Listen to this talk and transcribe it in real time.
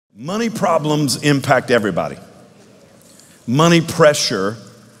Money problems impact everybody. Money pressure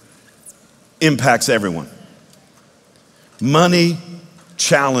impacts everyone. Money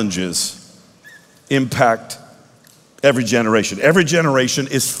challenges impact every generation. Every generation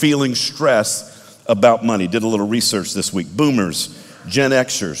is feeling stress about money. Did a little research this week. Boomers, Gen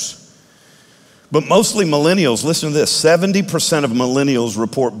Xers, but mostly millennials. Listen to this. 70% of millennials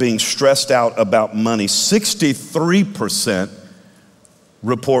report being stressed out about money. 63%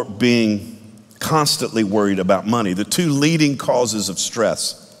 report being constantly worried about money. The two leading causes of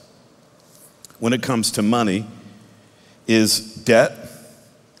stress when it comes to money is debt,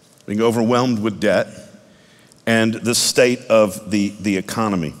 being overwhelmed with debt, and the state of the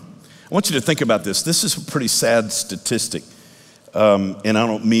economy. I want you to think about this. This is a pretty sad statistic, and I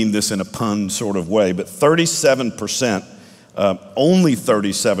don't mean this in a pun sort of way, but 37%, only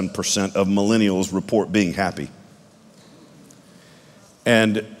 37% of millennials report being happy.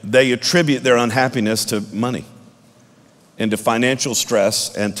 And they attribute their unhappiness to money and to financial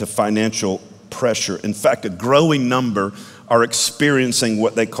stress and to financial pressure. In fact, a growing number are experiencing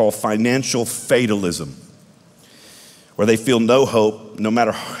what they call financial fatalism, where they feel no hope. No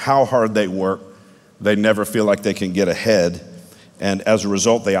matter how hard they work, they never feel like they can get ahead. And as a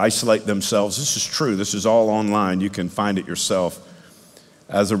result, they isolate themselves. This is true. This is all online. You can find it yourself.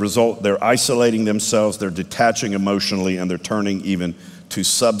 As a result, they're isolating themselves, they're detaching emotionally, and they're turning even to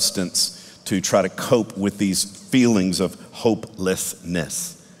substance to try to cope with these feelings of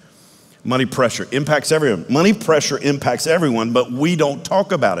hopelessness. Money pressure impacts everyone. Money pressure impacts everyone, but we don't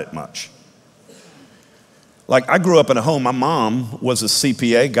talk about it much. Like, I grew up in a home. My mom was a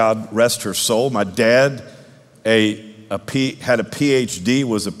CPA, God rest her soul. My dad had a PhD,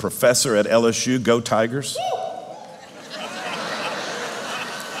 was a professor at LSU. Go Tigers.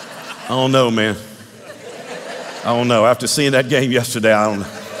 I don't know, man. I don't know. After seeing that game yesterday, I don't know.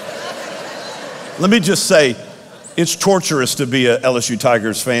 Let me just say, it's torturous to be a LSU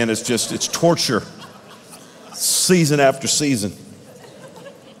Tigers fan. It's torture, season after season.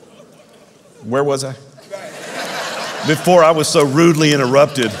 Where was I? Before I was so rudely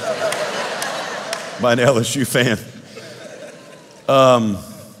interrupted by an LSU fan.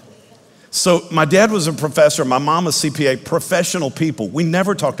 So my dad was a professor, my mom a CPA, professional people. We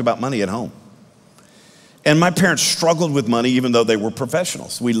never talked about money at home. And my parents struggled with money even though they were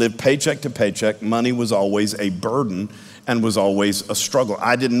professionals. We lived paycheck to paycheck. Money was always a burden and was always a struggle.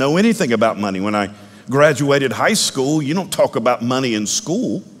 I didn't know anything about money. When I graduated high school, you don't talk about money in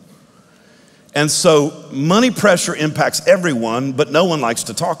school. And so money pressure impacts everyone, but no one likes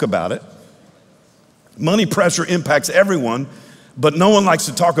to talk about it. Money pressure impacts everyone, but no one likes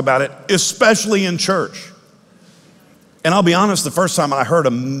to talk about it, especially in church. And I'll be honest, the first time I heard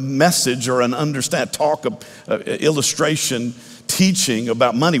a message or an illustration, teaching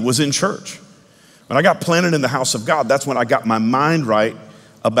about money was in church. When I got planted in the house of God, that's when I got my mind right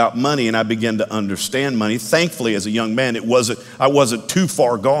about money and I began to understand money. Thankfully, as a young man, I wasn't too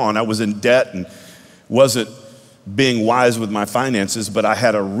far gone. I was in debt and wasn't being wise with my finances, but I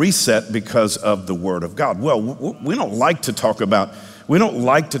had a reset because of the Word of God. Well, we don't like to talk about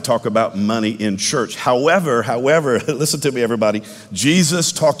money in church. However, listen to me, everybody.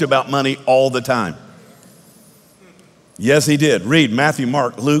 Jesus talked about money all the time. Yes, he did. Read Matthew,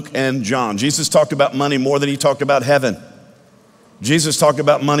 Mark, Luke, and John. Jesus talked about money more than he talked about heaven. Jesus talked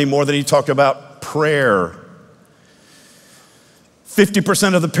about money more than he talked about prayer.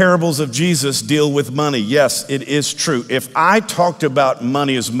 50% of the parables of Jesus deal with money. Yes, it is true. If I talked about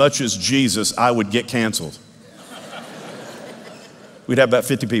money as much as Jesus, I would get canceled. We'd have about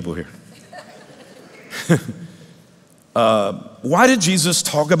 50 people here. Why did Jesus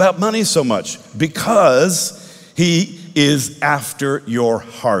talk about money so much? Because he is after your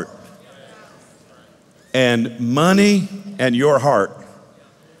heart. And money and your heart,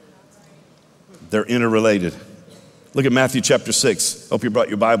 they're interrelated. Look at Matthew chapter 6. Hope you brought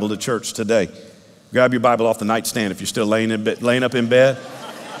your Bible to church today. Grab your Bible off the nightstand if you're still laying up in bed.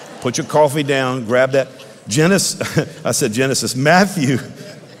 Put your coffee down, grab that. Genesis, Matthew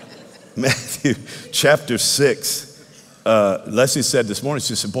chapter 6. Leslie said this morning,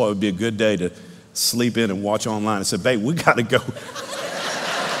 she said, boy, it would be a good day to sleep in and watch online. I said, babe, we got to go.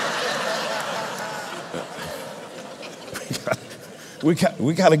 we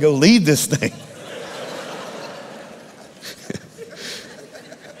got to go lead this thing.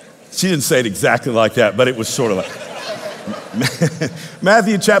 She didn't say it exactly like that, but it was sort of like.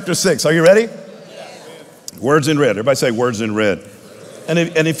 Matthew chapter 6, are you ready? Words in red. Everybody say words in red.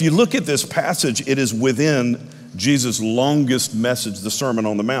 And if you look at this passage, it is within Jesus' longest message, the Sermon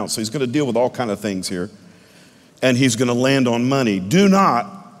on the Mount. So he's going to deal with all kinds of things here. And he's going to land on money. Do not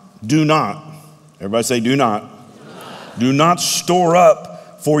do not, everybody say do not. Do not store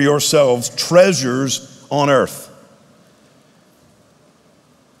up for yourselves treasures on earth,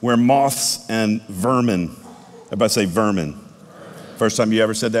 where moths and vermin, everybody say vermin. First time you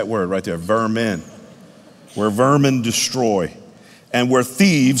ever said that word right there, vermin. Where vermin destroy and where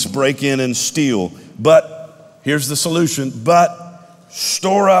thieves break in and steal. But, here's the solution, but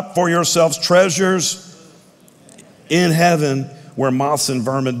store up for yourselves treasures in heaven where moths and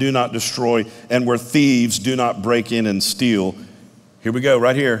vermin do not destroy and where thieves do not break in and steal. Here we go,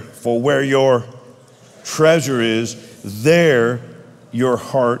 right here. For where your treasure is, there your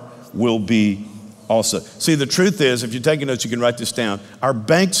heart will be also. See, the truth is, if you're taking notes, you can write this down. Our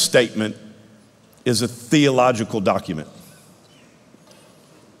bank statement is a theological document.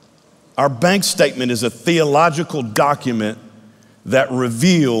 Our bank statement is a theological document that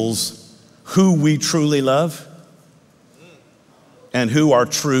reveals who we truly love and who our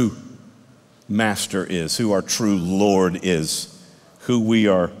true master is, who our true Lord is, who we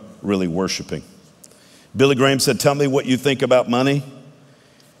are really worshiping. Billy Graham said, tell me what you think about money,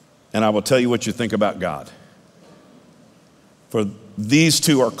 and I will tell you what you think about God. For these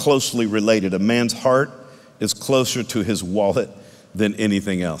two are closely related. A man's heart is closer to his wallet than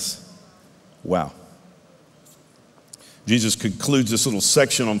anything else. Wow. Jesus concludes this little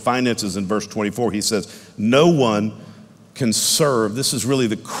section on finances in verse 24. He says, no one can serve. This is really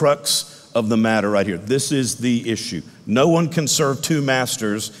the crux of the matter right here. This is the issue. No one can serve two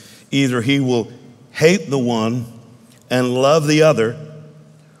masters. Either he will hate the one and love the other,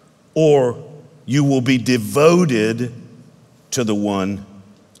 or you will be devoted to the one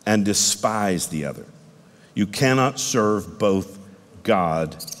and despise the other. You cannot serve both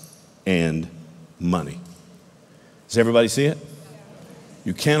God and money. Does everybody see it?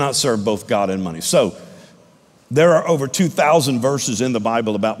 You cannot serve both God and money. So there are over 2,000 verses in the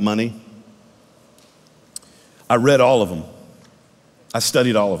Bible about money. I read all of them. I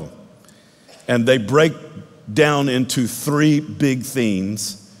studied all of them. And they break down into three big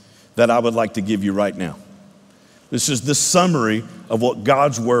themes that I would like to give you right now. This is the summary of what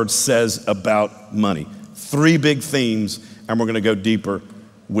God's word says about money. Three big themes, and we're going to go deeper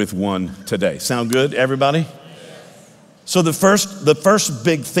with one today. Sound good, everybody? So the first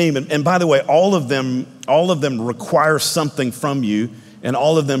big theme, and by the way, all of them require something from you, and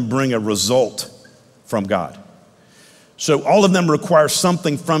all of them bring a result from God. So all of them require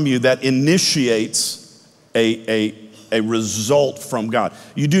something from you that initiates a result from God.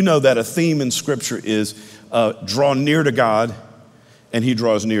 You do know that a theme in Scripture is draw near to God, and He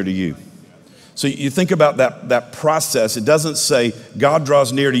draws near to you. So you think about that process. It doesn't say God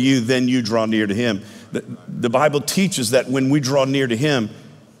draws near to you, then you draw near to Him. The Bible teaches that when we draw near to Him,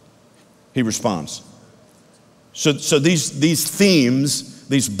 He responds. So these themes,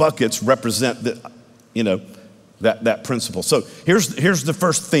 these buckets represent that principle. So here's the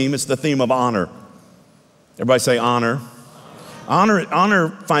first theme. It's the theme of honor. Everybody say honor. Honor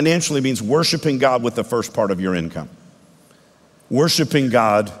financially means worshiping God with the first part of your income. Worshiping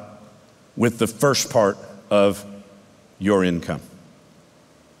God with the first part of your income.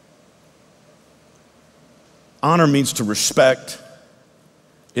 Honor means to respect.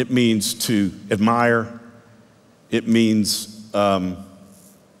 It means to admire. It means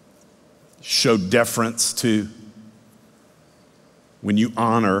show deference to. When you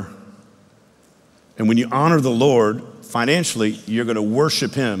honor, and when you honor the Lord financially, you're going to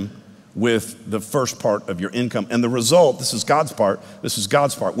worship Him with the first part of your income. And the result, this is God's part.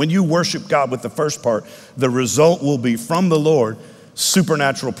 When you worship God with the first part, the result will be from the Lord,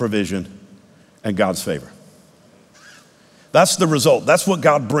 supernatural provision and God's favor. That's the result. That's what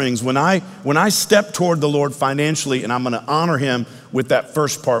God brings. When I step toward the Lord financially and I'm going to honor Him with that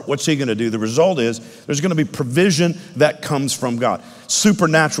first part, what's He going to do? The result is there's going to be provision that comes from God.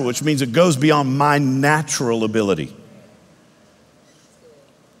 Supernatural, which means it goes beyond my natural ability.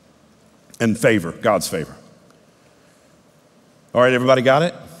 And favor, God's favor. All right, everybody got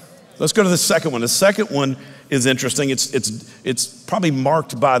it? Let's go to the second one. The second one is interesting. It's probably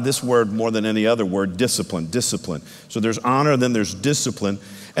marked by this word more than any other word, discipline. So there's honor, then there's discipline.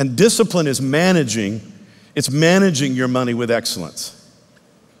 And discipline is managing your money with excellence.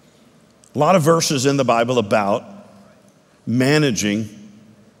 A lot of verses in the Bible about managing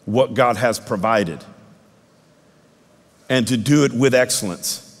what God has provided and to do it with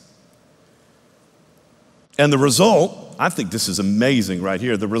excellence. And the result, I think this is amazing right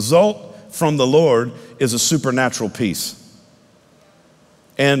here. The result from the Lord is a supernatural peace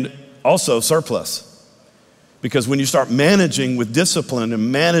and also surplus. Because when you start managing with discipline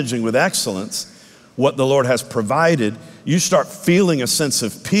and managing with excellence, what the Lord has provided, you start feeling a sense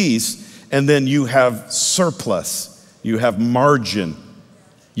of peace, and then you have surplus, you have margin.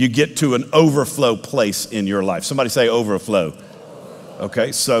 You get to an overflow place in your life. Somebody say overflow.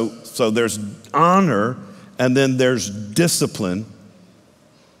 Okay, so there's honor, and then there's discipline.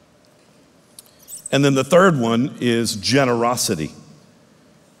 And then the third one is generosity.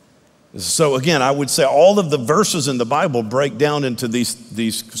 So again, I would say all of the verses in the Bible break down into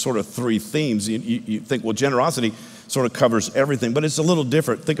these sort of three themes. You think, well, generosity sort of covers everything, but it's a little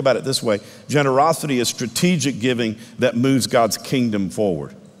different. Think about it this way. Generosity is strategic giving that moves God's kingdom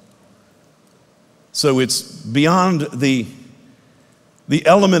forward. So it's beyond the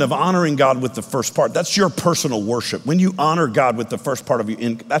element of honoring God with the first part. That's your personal worship. When you honor God with the first part of your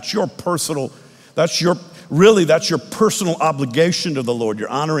income, that's your personal obligation to the Lord. You're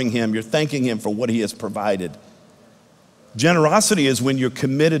honoring Him. You're thanking Him for what He has provided. Generosity is when you're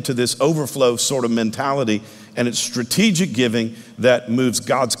committed to this overflow sort of mentality, and it's strategic giving that moves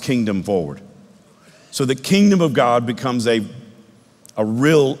God's kingdom forward. So the kingdom of God becomes a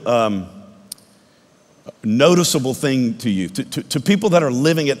real noticeable thing to you. To people that are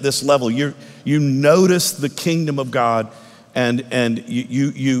living at this level, you notice the kingdom of God, and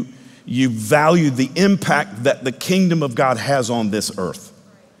you value the impact that the kingdom of God has on this earth.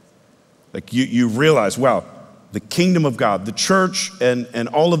 Like you realize, wow, the kingdom of God, the church, and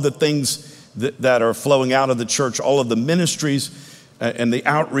all of the things that are flowing out of the church, all of the ministries and the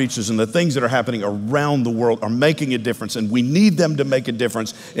outreaches and the things that are happening around the world are making a difference, and we need them to make a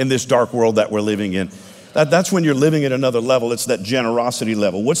difference in this dark world that we're living in. That's when you're living at another level. It's that generosity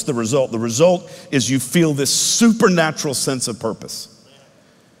level. What's the result? The result is you feel this supernatural sense of purpose.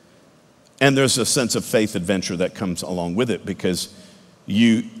 And there's a sense of faith adventure that comes along with it, because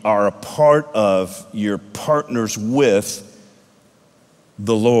you are a part of, you're partners with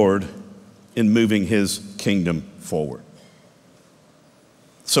the Lord in moving His kingdom forward.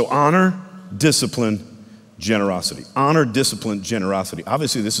 So honor, discipline, generosity. Honor, discipline, generosity.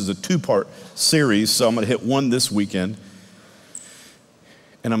 Obviously, this is a two-part series, so I'm going to hit one this weekend,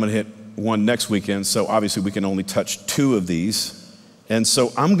 and I'm going to hit one next weekend, so obviously we can only touch two of these. And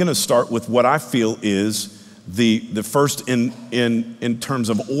so I'm going to start with what I feel is the first in terms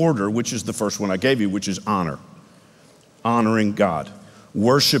of order, which is the first one I gave you, which is honor. Honoring God.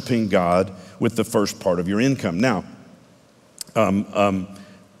 Worshiping God with the first part of your income. Now,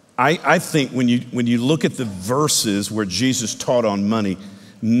 I think when you look at the verses where Jesus taught on money,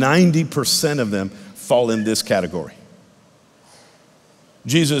 90% of them fall in this category.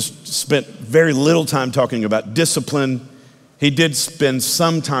 Jesus spent very little time talking about discipline. He did spend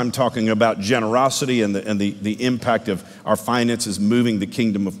some time talking about generosity and the impact of our finances moving the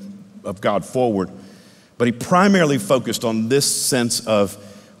kingdom of God forward. But he primarily focused on this sense of,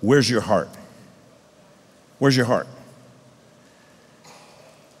 where's your heart? Where's your heart?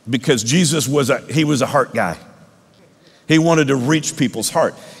 Because Jesus was a heart guy. He wanted to reach people's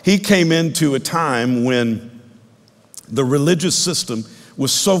heart. He came into a time when the religious system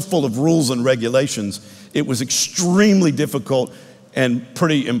was so full of rules and regulations, it was extremely difficult and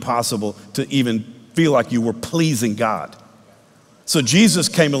pretty impossible to even feel like you were pleasing God. So Jesus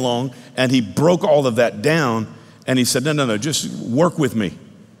came along and he broke all of that down, and he said, no, just work with me.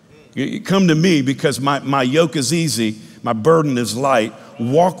 Come to me, because my yoke is easy, my burden is light.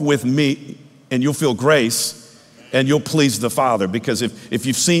 Walk with me and you'll feel grace and you'll please the Father, because if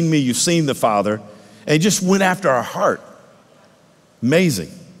you've seen me, you've seen the Father. And he just went after our heart. Amazing.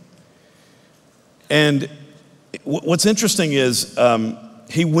 And what's interesting is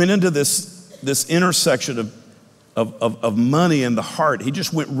he went into this intersection of money and the heart. He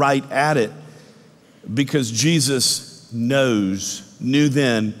just went right at it, because Jesus knew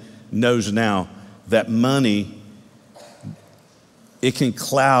then, knows now, that money, it can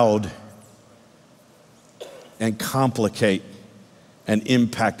cloud and complicate and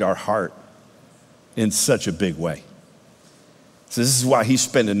impact our heart in such a big way. So this is why he's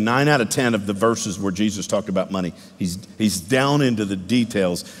spending 9 out of 10 of the verses where Jesus talked about money. He's down into the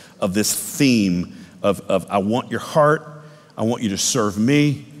details of this theme of I want your heart, I want you to serve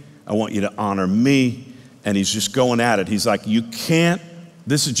me, I want you to honor me. And he's just going at it. He's like,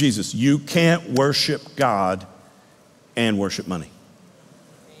 this is Jesus, you can't worship God and worship money.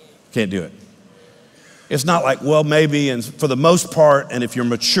 Can't do it. It's not like, well, maybe, and for the most part, and if you're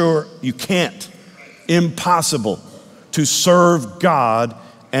mature, you can't. Impossible to serve God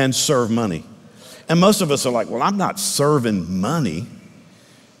and serve money. And most of us are like, well, I'm not serving money.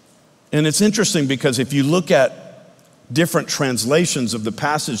 And it's interesting, because if you look at different translations of the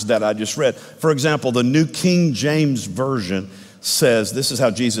passage that I just read, for example, the New King James Version says, this is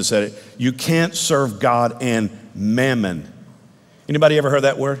how Jesus said it, you can't serve God and mammon. Anybody ever heard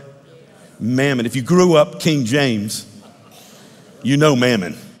that word? Mammon. If you grew up King James, you know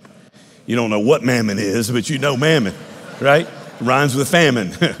mammon. You don't know what mammon is, but you know mammon, right? Rhymes with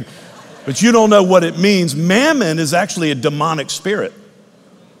famine. But you don't know what it means. Mammon is actually a demonic spirit.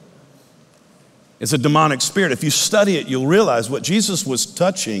 It's a demonic spirit. If you study it, you'll realize what Jesus was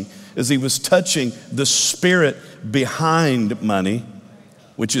touching is he was touching the spirit behind money,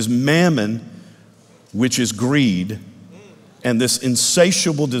 which is mammon, which is greed, and this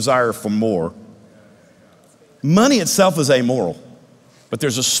insatiable desire for more. Money itself is amoral, but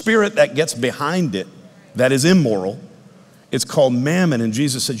there's a spirit that gets behind it that is immoral. It's called mammon, and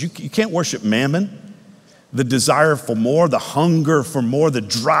Jesus said, you can't worship mammon. The desire for more, the hunger for more, the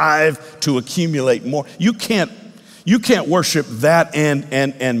drive to accumulate more. You can't worship that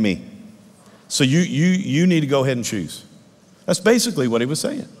and me. So you need to go ahead and choose. That's basically what he was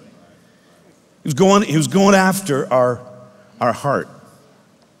saying. He was going after our heart.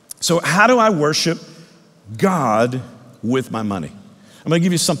 So how do I worship God with my money? I'm going to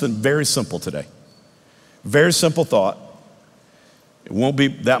give you something very simple today. Very simple thought. It won't be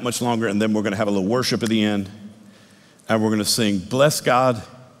that much longer, and then we're going to have a little worship at the end, and we're going to sing, Bless God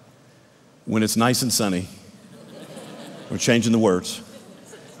when it's nice and sunny. We're changing the words.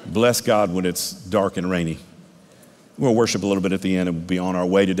 Bless God when it's dark and rainy. We're going to worship a little bit at the end, and we'll be on our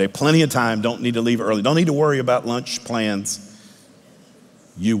way today. Plenty of time. Don't need to leave early. Don't need to worry about lunch plans.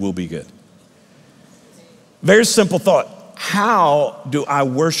 You will be good. Very simple thought. How do I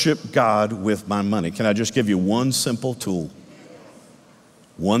worship God with my money? Can I just give you one simple tool?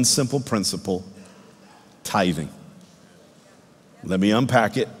 One simple principle, tithing. Let me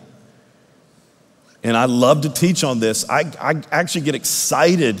unpack it. And I love to teach on this. I actually get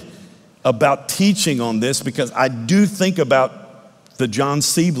excited about teaching on this because I do think about the John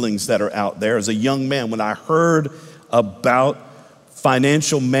Siebelings that are out there. As a young man, when I heard about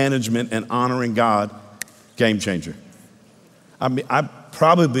financial management and honoring God, game changer. I mean, I've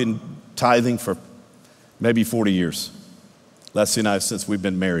probably been tithing for maybe 40 years. Leslie and I, since we've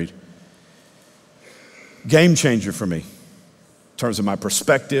been married. Game changer for me in terms of my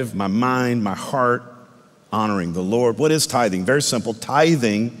perspective, my mind, my heart, honoring the Lord. What is tithing? Very simple.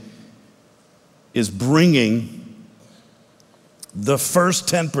 Tithing is bringing the first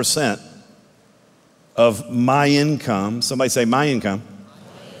 10% of my income, somebody say my income,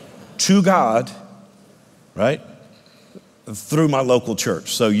 to God, right, through my local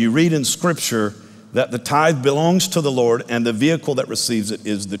church. So you read in Scripture that the tithe belongs to the Lord, and the vehicle that receives it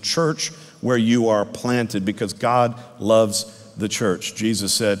is the church where you are planted, because God loves the church.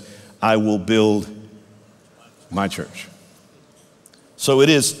 Jesus said, I will build my church. So it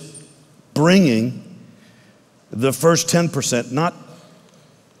is bringing the first 10%, not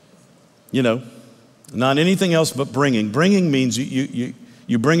anything else but bringing. Bringing means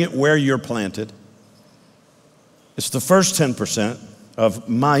you bring it where you're planted. It's the first 10% of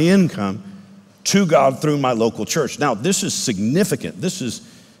my income to God through my local church. Now, this is significant. This is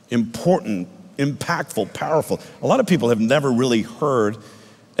important, impactful, powerful. A lot of people have never really heard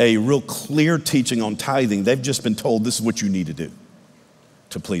a real clear teaching on tithing. They've just been told this is what you need to do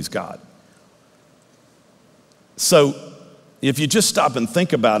to please God. So if you just stop and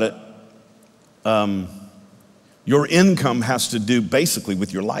think about it, your income has to do basically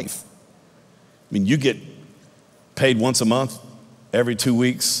with your life. I mean, you get paid once a month, every 2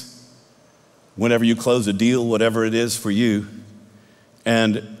 weeks, whenever you close a deal, whatever it is for you.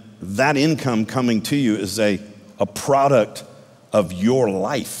 And that income coming to you is a product of your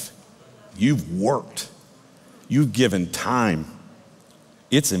life. You've worked. You've given time.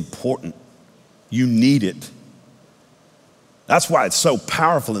 It's important. You need it. That's why it's so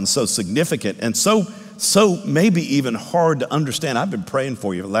powerful and so significant and so maybe even hard to understand. I've been praying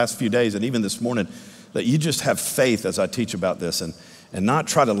for you the last few days and even this morning that you just have faith as I teach about this and not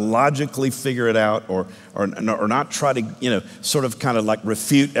try to logically figure it out or not try to, sort of kind of like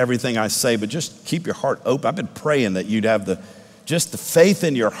refute everything I say, but just keep your heart open. I've been praying that you'd have just the faith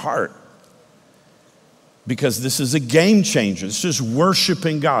in your heart, because this is a game changer. It's just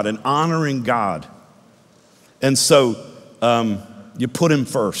worshiping God and honoring God. And so you put him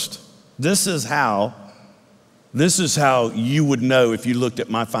first. This is how you would know if you looked at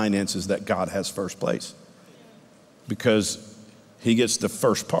my finances that God has first place, because he gets the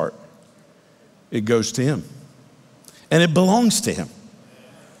first part. It goes to him. And it belongs to him.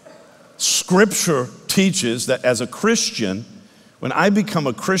 Scripture teaches that as a Christian, when I become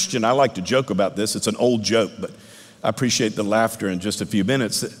a Christian, I like to joke about this. It's an old joke, but I appreciate the laughter in just a few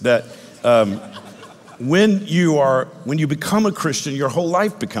minutes. That when you become a Christian, your whole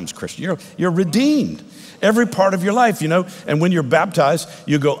life becomes Christian. You're redeemed. Every part of your life, And when you're baptized,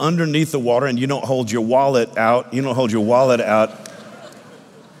 you go underneath the water and you don't hold your wallet out. You don't hold your wallet out.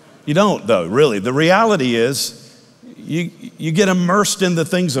 You don't, though, really. The reality is you get immersed in the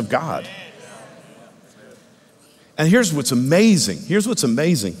things of God. And here's what's amazing.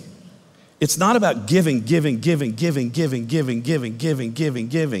 It's not about giving.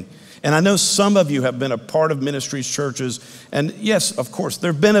 And I know some of you have been a part of ministries, churches, and yes, of course,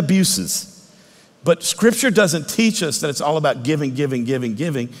 there have been abuses. But Scripture doesn't teach us that it's all about giving.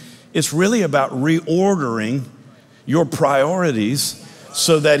 It's really about reordering your priorities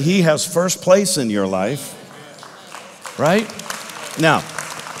so that He has first place in your life, right? Now,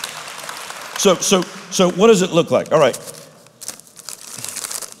 so what does it look like? All right.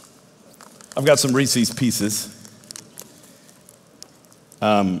 I've got some Reese's Pieces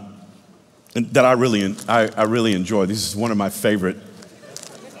that I really enjoy. This is one of my favorite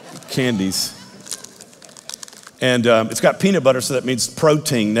candies. And it's got peanut butter, so that means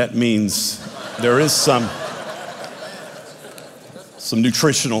protein. That means there is some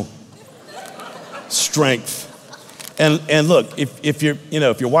nutritional strength. And look, if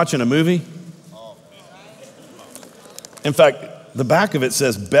you're watching a movie, in fact, the back of it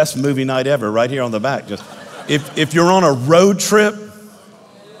says best movie night ever right here on the back. Just if you're on a road trip,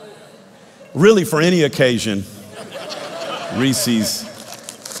 really for any occasion, Reese's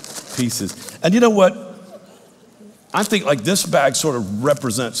Pieces. And you know what? I think like this bag sort of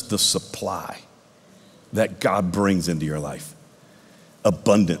represents the supply that God brings into your life.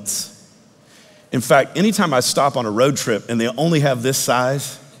 Abundance. In fact, anytime I stop on a road trip and they only have this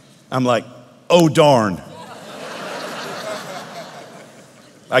size, I'm like, oh darn.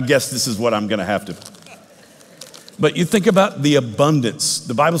 I guess this is what I'm gonna have to. But you think about the abundance.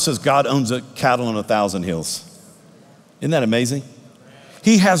 The Bible says God owns a cattle on 1,000 hills. Isn't that amazing?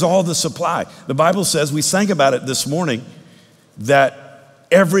 He has all the supply. The Bible says, we sang about it this morning, that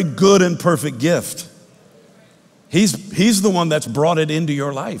every good and perfect gift, He's the one that's brought it into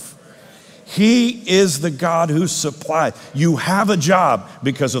your life. He is the God who supplies. You have a job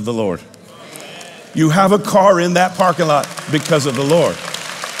because of the Lord. You have a car in that parking lot because of the Lord.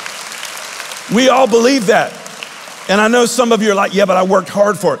 We all believe that. And I know some of you are like, yeah, but I worked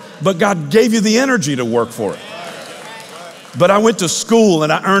hard for it. But God gave you the energy to work for it. But I went to school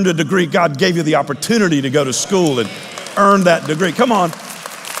and I earned a degree. God gave you the opportunity to go to school and earn that degree. Come on.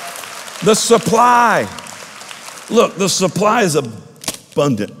 The supply. Look, the supply is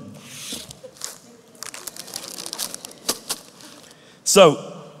abundant.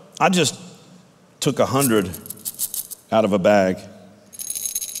 So I just took 100 out of a bag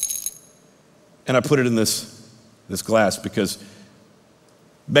and I put it in this glass because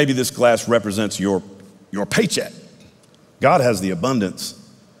maybe this glass represents your paycheck. God has the abundance,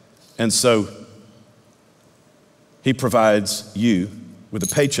 and so He provides you with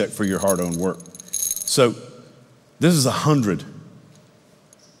a paycheck for your hard-earned work. So this is 100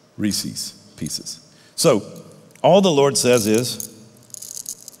 Reese's Pieces. So all the Lord says is,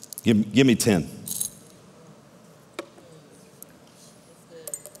 give me 10.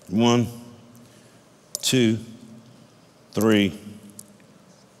 1, 2, 3,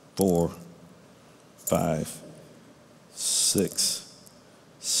 4, 5, 6,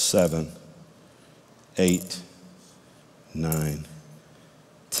 7, 8, 9,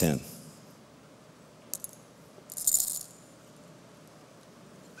 10.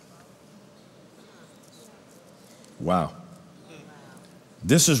 Wow.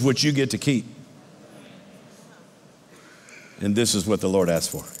 This is what you get to keep. And this is what the Lord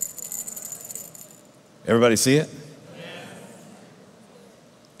asked for. Everybody see it?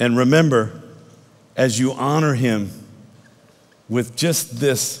 And remember, as you honor Him with just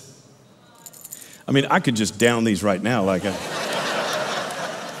this, I mean, I could just down these right now.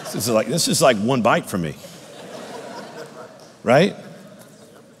 This is like one bite for me. Right?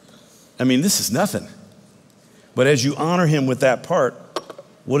 I mean, this is nothing. But as you honor Him with that part,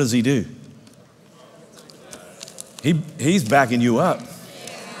 what does He do? He's backing you up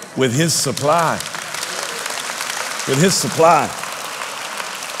with His supply. With His supply.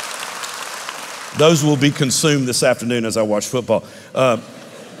 Those will be consumed this afternoon as I watch football.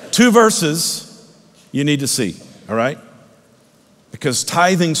 2 verses you need to see, all right? Because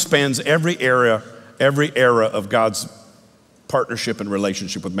tithing spans every era of God's partnership and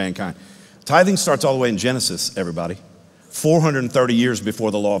relationship with mankind. Tithing starts all the way in Genesis, everybody. 430 years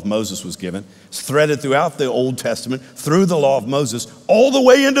before the law of Moses was given. It's threaded throughout the Old Testament, through the law of Moses, all the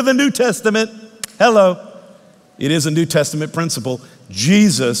way into the New Testament. Hello. It is a New Testament principle.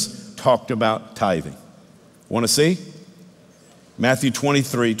 Jesus talked about tithing. Want to see? Matthew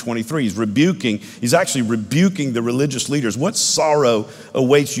 23:23. He's actually rebuking the religious leaders. What sorrow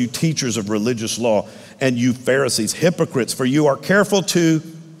awaits you, teachers of religious law, and you Pharisees, hypocrites, for you are careful to,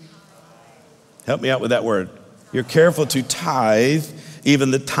 help me out with that word. You're careful to tithe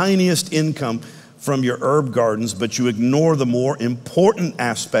even the tiniest income from your herb gardens, but you ignore the more important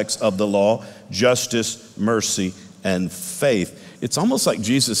aspects of the law, justice, mercy, and faith. It's almost like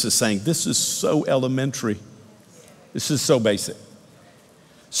Jesus is saying, this is so elementary. This is so basic.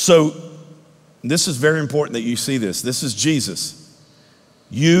 So this is very important that you see this. This is Jesus.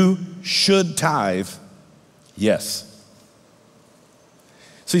 You should tithe, yes.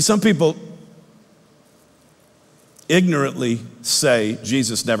 See, some people ignorantly say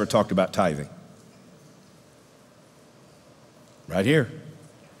Jesus never talked about tithing. Right here.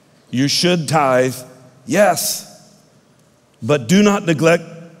 You should tithe, yes, but do not neglect.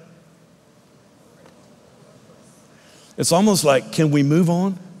 It's almost like, can we move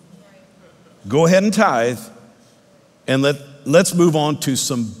on? Go ahead and tithe, and let's move on to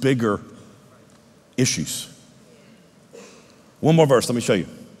some bigger issues. One more verse, let me show you.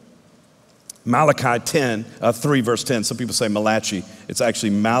 Malachi 3 verse 10. Some people say Malachi. It's actually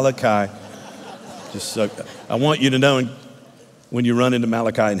Malachi. I want you to know when you run into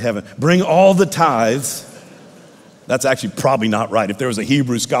Malachi in heaven, bring all the tithes. That's actually probably not right. If there was a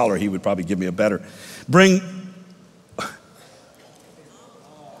Hebrew scholar, he would probably give me a better.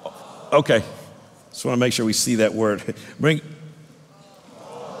 Okay, just want to make sure we see that word. Bring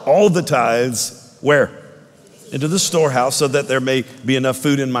all the tithes, where? Into the storehouse, so that there may be enough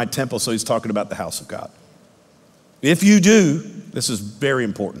food in my temple. So he's talking about the house of God. If you do, this is very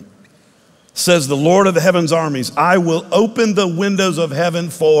important. Says the Lord of the heavens armies, I will open the windows of heaven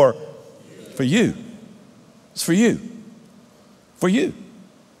for you. It's for you. For you.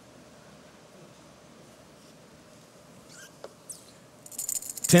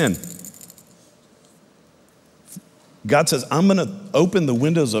 Ten. God says, I'm going to open the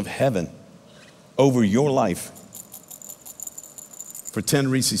windows of heaven over your life for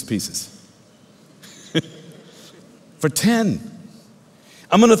 10 Reese's Pieces. For 10.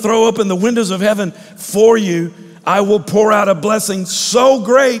 I'm going to throw open the windows of heaven for you. I will pour out a blessing so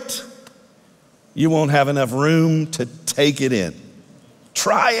great, you won't have enough room to take it in.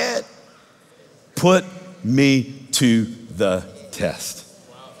 Try it. Put me to the test.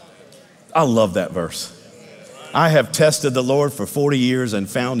 I love that verse. I have tested the Lord for 40 years and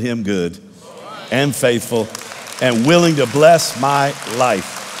found him good and faithful and willing to bless my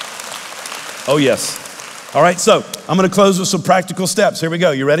life. Oh, yes. All right, so I'm going to close with some practical steps. Here we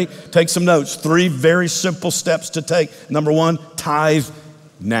go. You ready? Take some notes. 3 very simple steps to take. Number 1, tithe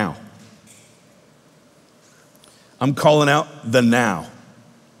now. I'm calling out the now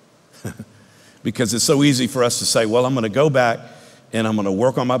because it's so easy for us to say, well, I'm going to go back and I'm going to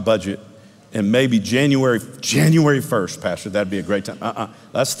work on my budget. And maybe January 1st, Pastor, that'd be a great time.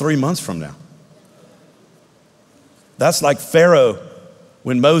 That's 3 months from now. That's like Pharaoh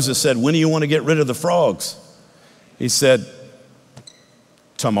when Moses said, when do you want to get rid of the frogs? He said,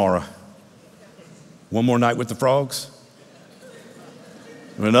 tomorrow. One more night with the frogs?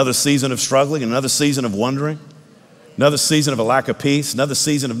 Another season of struggling, another season of wondering, another season of a lack of peace, another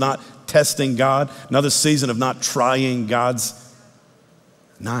season of not testing God, another season of not trying God's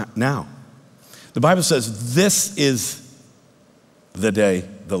now. The Bible says, this is the day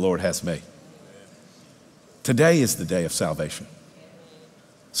the Lord has made. Today is the day of salvation.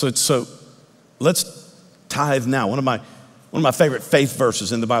 So let's tithe now. One of my favorite faith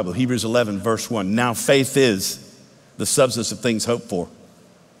verses in the Bible, Hebrews 11, verse 1. Now faith is the substance of things hoped for,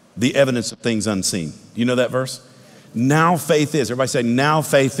 the evidence of things unseen. You know that verse? Now faith is. Everybody say, now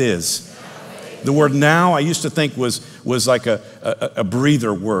faith is. The word now, I used to think was like a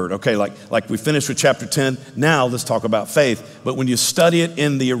breather word. Okay, like we finished with chapter 10. Now let's talk about faith. But when you study it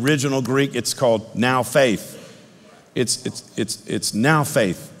in the original Greek, it's called now faith. It's now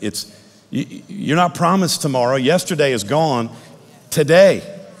faith. You're not promised tomorrow. Yesterday is gone. Today.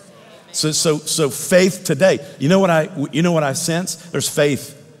 So faith today. You know what I sense? There's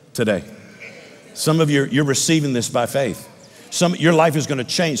faith today. Some of you, you're receiving this by faith. Your life is going to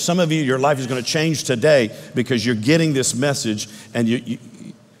change. Some of you, your life is going to change today because you're getting this message and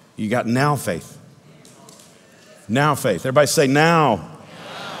you got now faith. Now faith. Everybody say now.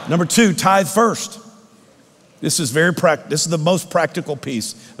 Number 2, tithe first. This is this is the most practical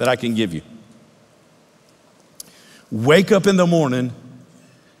piece that I can give you. Wake up in the morning,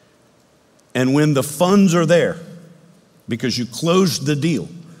 and when the funds are there, because you closed the deal,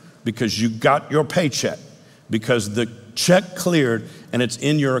 because you got your paycheck, because the check cleared and it's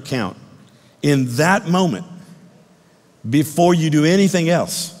in your account, in that moment, before you do anything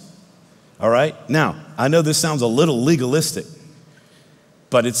else. All right? Now, I know this sounds a little legalistic,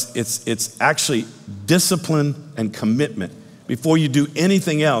 but it's actually discipline and commitment. Before you do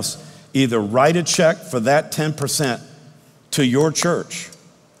anything else, either write a check for that 10% to your church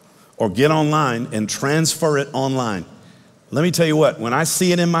or get online and transfer it online. Let me tell you what, when I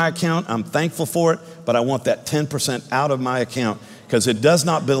see it in my account, I'm thankful for it, but I want that 10% out of my account because it does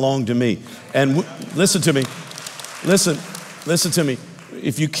not belong to me. And listen to me. Listen to me.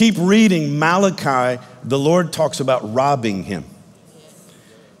 If you keep reading Malachi, the Lord talks about robbing him.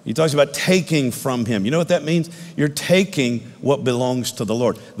 He talks about taking from him. You know what that means? You're taking what belongs to the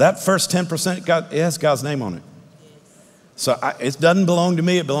Lord. That first 10%, it has God's name on it. So it doesn't belong to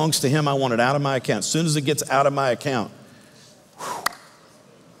me, it belongs to him. I want it out of my account. As soon as it gets out of my account,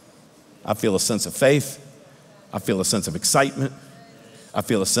 I feel a sense of faith. I feel a sense of excitement. I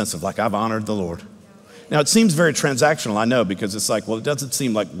feel a sense of like I've honored the Lord. Now, it seems very transactional, I know, because it's like, well, it doesn't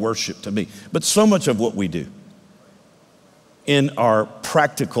seem like worship to me. But so much of what we do in our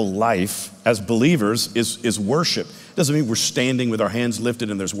practical life as believers is worship. It doesn't mean we're standing with our hands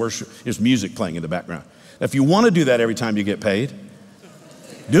lifted and there's worship, there's music playing in the background. If you want to do that every time you get paid,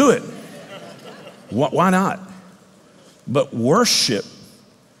 do it. Why not? But worship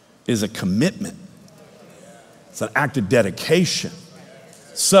is a commitment. It's an act of dedication.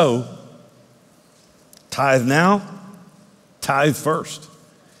 So, tithe now, tithe first.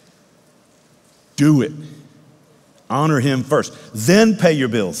 Do it. Honor him first. Then pay your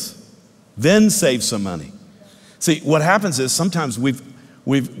bills. Then save some money. See, what happens is sometimes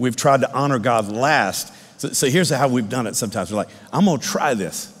we've tried to honor God last. So here's how we've done it sometimes. We're like, I'm going to try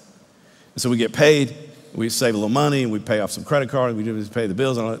this. And so we get paid, we save a little money, and we pay off some credit cards, we pay the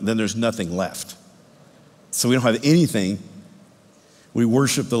bills, and then there's nothing left. So we don't have anything. We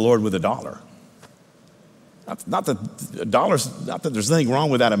worship the Lord with $1. Not that there's anything wrong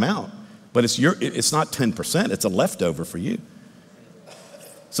with that amount, but it's not 10%, it's a leftover for you.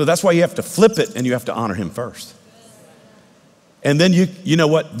 So that's why you have to flip it and you have to honor him first. And then you know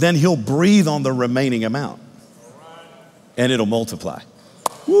what? Then he'll breathe on the remaining amount and it'll multiply.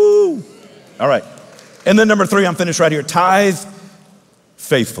 Woo! All right. And then number 3, I'm finished right here. Tithe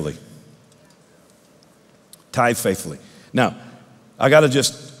faithfully. Tithe faithfully. Now, I got to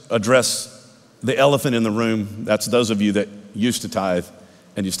just address the elephant in the room. That's those of you that used to tithe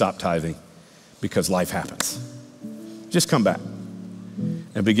and you stopped tithing because life happens. Just come back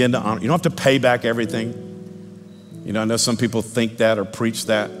and begin to honor. You don't have to pay back everything. You know, I know some people think that or preach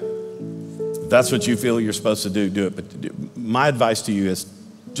that. If that's what you feel you're supposed to do it. But my advice to you is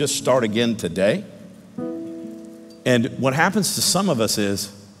just start again today. And what happens to some of us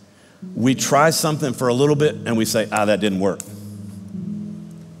is we try something for a little bit and we say, that didn't work.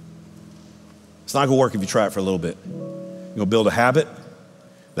 It's not gonna work if you try it for a little bit. You're gonna build a habit.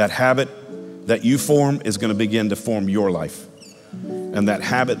 That habit that you form is gonna begin to form your life. And that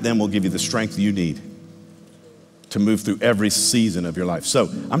habit then will give you the strength you need to move through every season of your life. So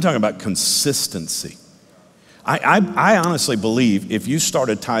I'm talking about consistency. I honestly believe if you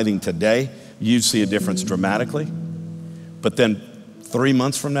started tithing today, you'd see a difference dramatically. But then 3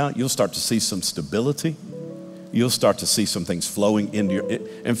 months from now, you'll start to see some stability. You'll start to see some things flowing into your,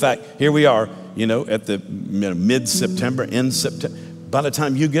 in fact, here we are, at the mid-September, end September. By the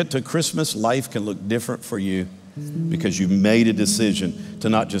time you get to Christmas, life can look different for you because you've made a decision to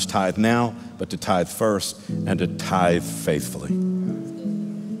not just tithe now, but to tithe first and to tithe faithfully.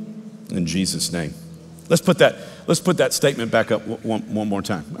 In Jesus' name. Let's put that statement back up one more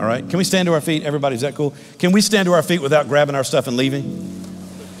time, all right? Can we stand to our feet? Everybody, is that cool? Can we stand to our feet without grabbing our stuff and leaving?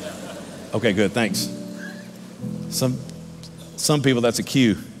 Okay, good, thanks. Some people, that's a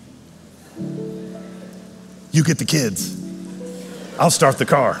cue. You get the kids. I'll start the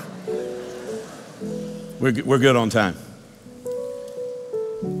car. We're good on time.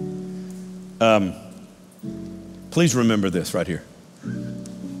 Please remember this right here.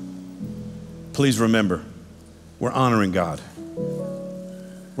 Please remember, we're honoring God.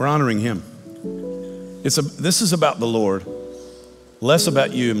 We're honoring him. This is about the Lord, less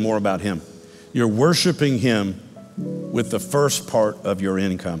about you and more about him. You're worshiping him with the first part of your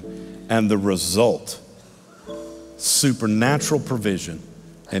income, and the result, supernatural provision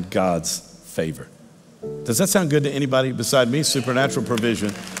and God's favor. Does that sound good to anybody beside me? Supernatural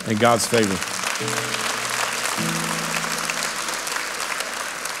provision and God's favor.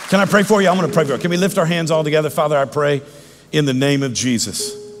 Can I pray for you? I'm going to pray for you. Can we lift our hands all together? Father, I pray in the name of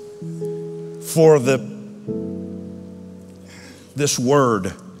Jesus for this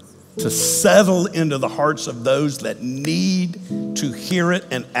word to settle into the hearts of those that need to hear it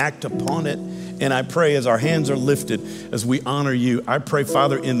and act upon it And I pray as our hands are lifted, as we honor you, I pray,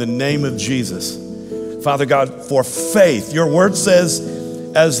 Father, in the name of Jesus, Father God, for faith. Your word says,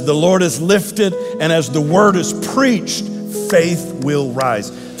 as the Lord is lifted and as the word is preached, faith will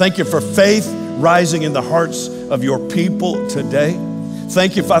rise. Thank you for faith rising in the hearts of your people today.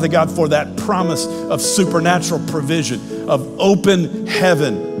 Thank you, Father God, for that promise of supernatural provision, of open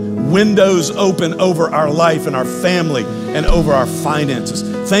heaven, windows open over our life and our family and over our finances.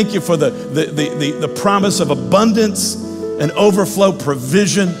 Thank you for the promise of abundance and overflow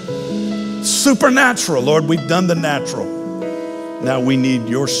provision. Supernatural, Lord, we've done the natural. Now we need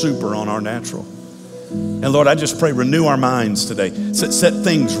your super on our natural. And Lord, I just pray, renew our minds today. Set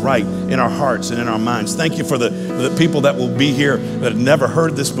things right in our hearts and in our minds. Thank you for the people that will be here that have never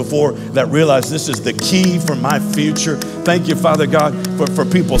heard this before, that realize this is the key for my future. Thank you, Father God, for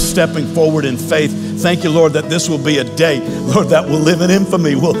people stepping forward in faith. Thank you, Lord, that this will be a day, Lord, that will live in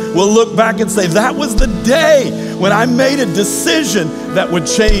infamy. We'll look back and say, that was the day when I made a decision that would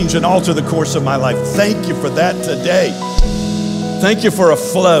change and alter the course of my life. Thank you for that today. Thank you for a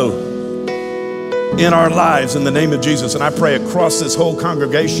flow in our lives in the name of Jesus. And I pray across this whole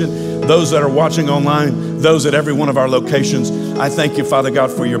congregation, those that are watching online, those at every one of our locations, I thank you, Father God,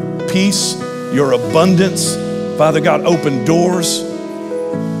 for your peace, your abundance. Father God, open doors.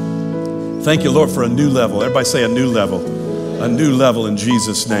 Thank you, Lord, for a new level. Everybody say a new level. A new level in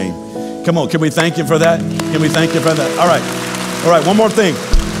Jesus' name. Come on, can we thank you for that? Can we thank you for that? All right, one more thing.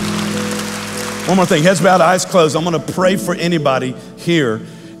 One more thing, heads bowed, eyes closed. I'm gonna pray for anybody here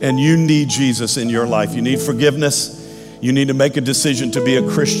and you need Jesus in your life. You need forgiveness. You need to make a decision to be a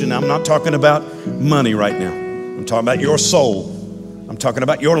Christian. I'm not talking about money right now. I'm talking about your soul. I'm talking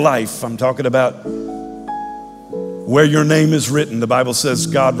about your life. I'm talking about where your name is written. The Bible says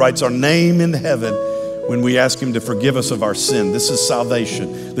God writes our name in heaven when we ask him to forgive us of our sin. This is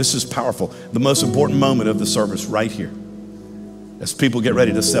salvation. This is powerful. The most important moment of the service right here, as people get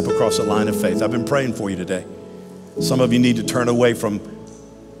ready to step across a line of faith. I've been praying for you today. Some of you need to turn away from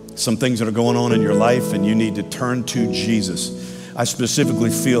some things that are going on in your life, and you need to turn to Jesus. I specifically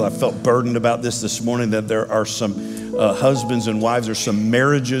I felt burdened about this morning, that there are some husbands and wives, there's some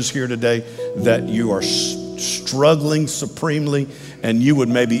marriages here today that you are struggling supremely, and you would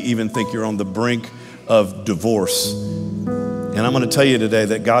maybe even think you're on the brink of divorce. And I'm going to tell you today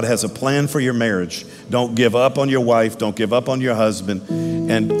that God has a plan for your marriage. Don't give up on your wife. Don't give up on your husband.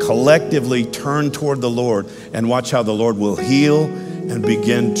 And collectively turn toward the Lord and watch how the Lord will heal and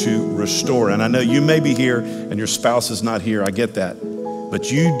begin to restore. And I know you may be here and your spouse is not here. I get that.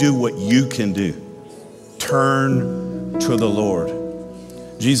 But you do what you can do. Turn to the Lord.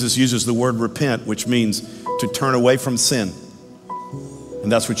 Jesus uses the word repent, which means to turn away from sin.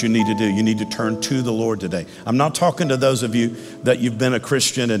 And that's what you need to do. You need to turn to the Lord today. I'm not talking to those of you that you've been a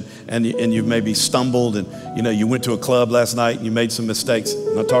Christian and you've maybe stumbled and you went to a club last night and you made some mistakes.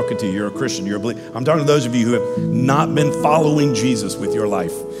 I'm not talking to you. You're a Christian. You're a believer. I'm talking to those of you who have not been following Jesus with your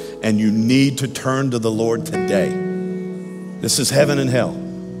life, and you need to turn to the Lord today. This is heaven and hell.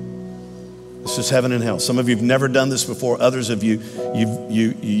 This is heaven and hell. Some of you have never done this before. Others of you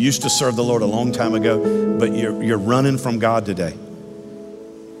used to serve the Lord a long time ago, but you're running from God today.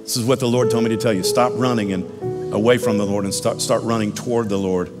 This is what the Lord told me to tell you. Stop running and away from the Lord and start running toward the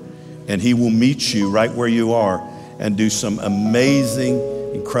Lord. And he will meet you right where you are and do some amazing,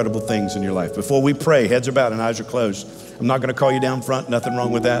 incredible things in your life. Before we pray, heads are bowed and eyes are closed. I'm not going to call you down front, nothing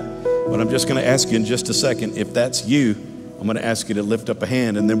wrong with that. But I'm just going to ask you in just a second, if that's you, I'm going to ask you to lift up a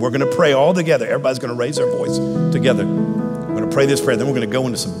hand, and then we're going to pray all together. Everybody's going to raise their voice together. We're going to pray this prayer, then we're going to go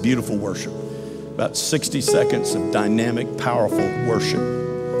into some beautiful worship. About 60 seconds of dynamic, powerful worship.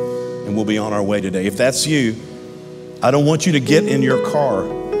 And we'll be on our way today. If that's you, I don't want you to get in your car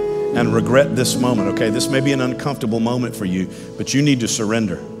and regret this moment, okay? This may be an uncomfortable moment for you, but you need to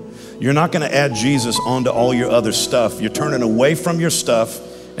surrender. You're not gonna add Jesus onto all your other stuff. You're turning away from your stuff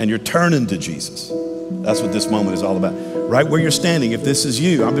and you're turning to Jesus. That's what this moment is all about. Right where you're standing, if this is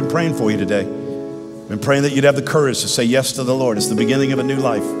you, I've been praying for you today. I've been praying that you'd have the courage to say yes to the Lord. It's the beginning of a new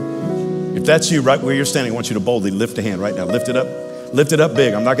life. If that's you, right where you're standing, I want you to boldly lift a hand right now. Lift it up. Lift it up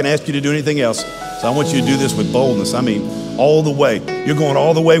big. I'm not going to ask you to do anything else. So I want you to do this with boldness. I mean, all the way. You're going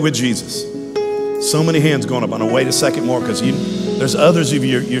all the way with Jesus. So many hands going up. I'm going to wait a second more because there's others of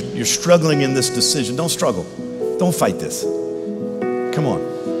you, you're struggling in this decision. Don't struggle. Don't fight this. Come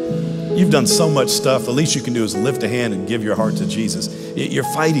on. You've done so much stuff. The least you can do is lift a hand and give your heart to Jesus. You're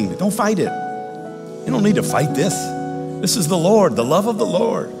fighting it. Don't fight it. You don't need to fight this. This is the Lord, the love of the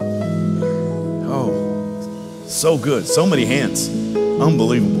Lord. Oh, so good. So many hands.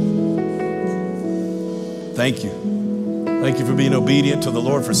 Unbelievable. Thank you. Thank you for being obedient to the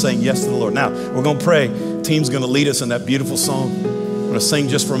Lord, for saying yes to the Lord. Now, we're going to pray. Team's going to lead us in that beautiful song. We're going to sing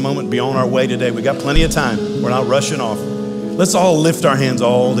just for a moment, be on our way today. We got plenty of time. We're not rushing off. Let's all lift our hands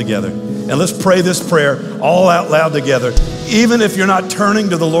all together. And let's pray this prayer all out loud together. Even if you're not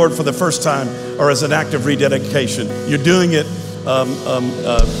turning to the Lord for the first time or as an act of rededication, you're doing it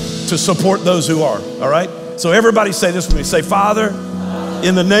to support those who are, all right? So everybody say this with me. Say, Father,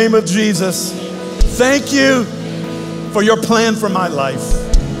 in the name of Jesus, thank you for your plan for my life.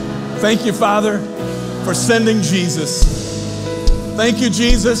 Thank you, Father, for sending Jesus. Thank you,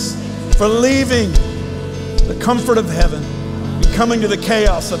 Jesus, for leaving the comfort of heaven and coming to the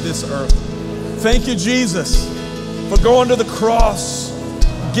chaos of this earth. Thank you, Jesus, for going to the cross,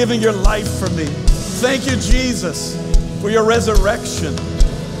 giving your life for me. Thank you, Jesus, for your resurrection.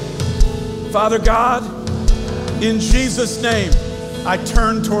 Father God, in Jesus' name, I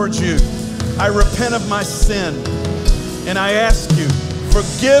turn towards you. I repent of my sin, and I ask you,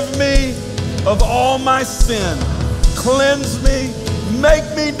 forgive me of all my sin. Cleanse me, make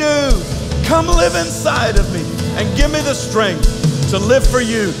me new. Come live inside of me and give me the strength to live for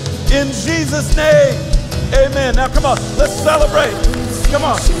you. In Jesus' name, amen. Now come on, let's celebrate. Come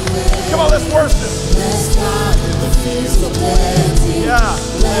on, let's worship. Bless God in the fields of plenty. Yeah.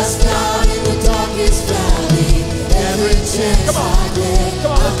 Bless God in the darkest valley. Every chance Come on, I get,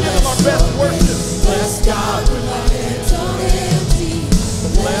 let's give him our best worship.